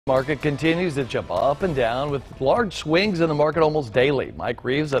Market continues to jump up and down with large swings in the market almost daily. Mike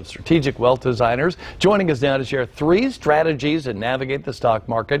Reeves of Strategic Wealth Designers joining us now to share 3 strategies to navigate the stock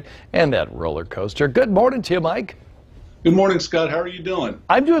market and that roller coaster. Good morning to you, Mike. Good morning, Scott. How are you doing?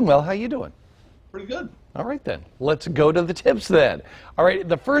 I'm doing well. How you doing? Pretty good. All right, then. Let's go to the tips then. All right,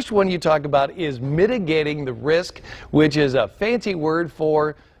 the first one you talk about is mitigating the risk, which is a fancy word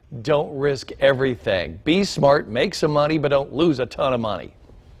for don't risk everything. Be smart, make some money, but don't lose a ton of money.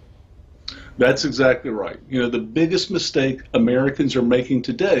 That's exactly right. You know, the biggest mistake Americans are making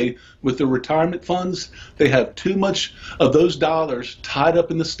today with their retirement funds, they have too much of those dollars tied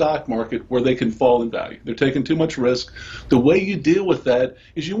up in the stock market where they can fall in value. They're taking too much risk. The way you deal with that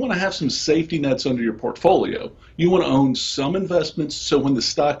is you want to have some safety nets under your portfolio. You want to own some investments so when the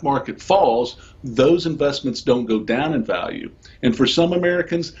stock market falls, those investments don't go down in value. And for some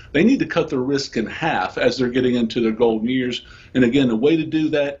Americans, they need to cut their risk in half as they're getting into their golden years. And again, the way to do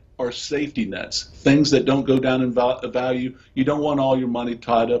that are safety nets, things that don't go down in value. You don't want all your money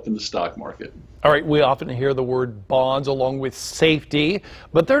tied up in the stock market. All right, we often hear the word bonds along with safety,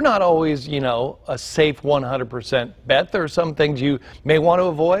 but they're not always, a safe 100% bet. There are some things you may want to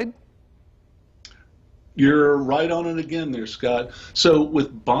avoid. You're right on it again there, Scott. So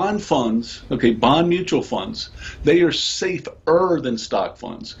with bond funds, bond mutual funds, they are safer than stock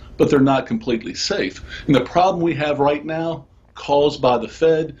funds, but they're not completely safe. And the problem we have right now, caused by the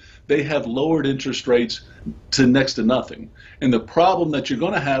Fed, they have lowered interest rates to next to nothing. And the problem that you're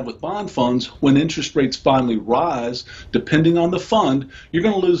going to have with bond funds, when interest rates finally rise, depending on the fund, you're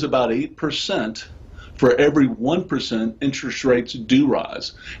going to lose about 8% for every 1% interest rates do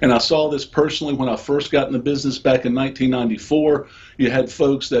rise. And I saw this personally when I first got in the business back in 1994. You had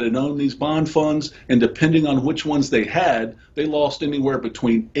folks that had owned these bond funds, and depending on which ones they had, they lost anywhere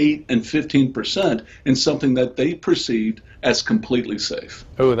between 8 and 15% in something that they perceived as completely safe.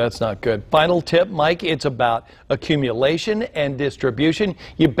 Oh, that's not good. Final tip, Mike, it's about accumulation and distribution.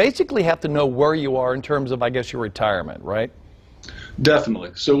 You basically have to know where you are in terms of, I guess, your retirement, right?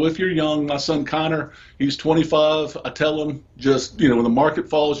 Definitely. So if you're young, my son Connor, he's 25. I tell him just, when the market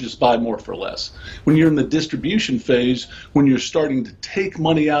falls, just buy more for less. When you're in the distribution phase, when you're starting to take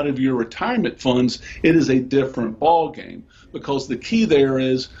money out of your retirement funds, it is a different ball game, because the key there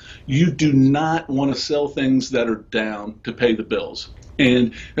is you do not want to sell things that are down to pay the bills.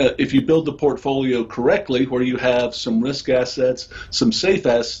 And if you build the portfolio correctly, where you have some risk assets, some safe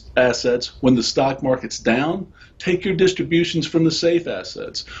assets, when the stock market's down, take your distributions from the safe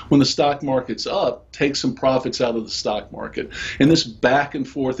assets. When the stock market's up, take some profits out of the stock market. And this back and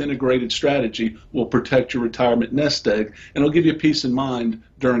forth integrated strategy will protect your retirement nest egg, and it'll give you peace of mind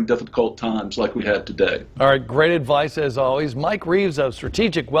during difficult times like we have today. All right, great advice as always. Mike Reeves of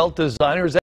Strategic Wealth Designers.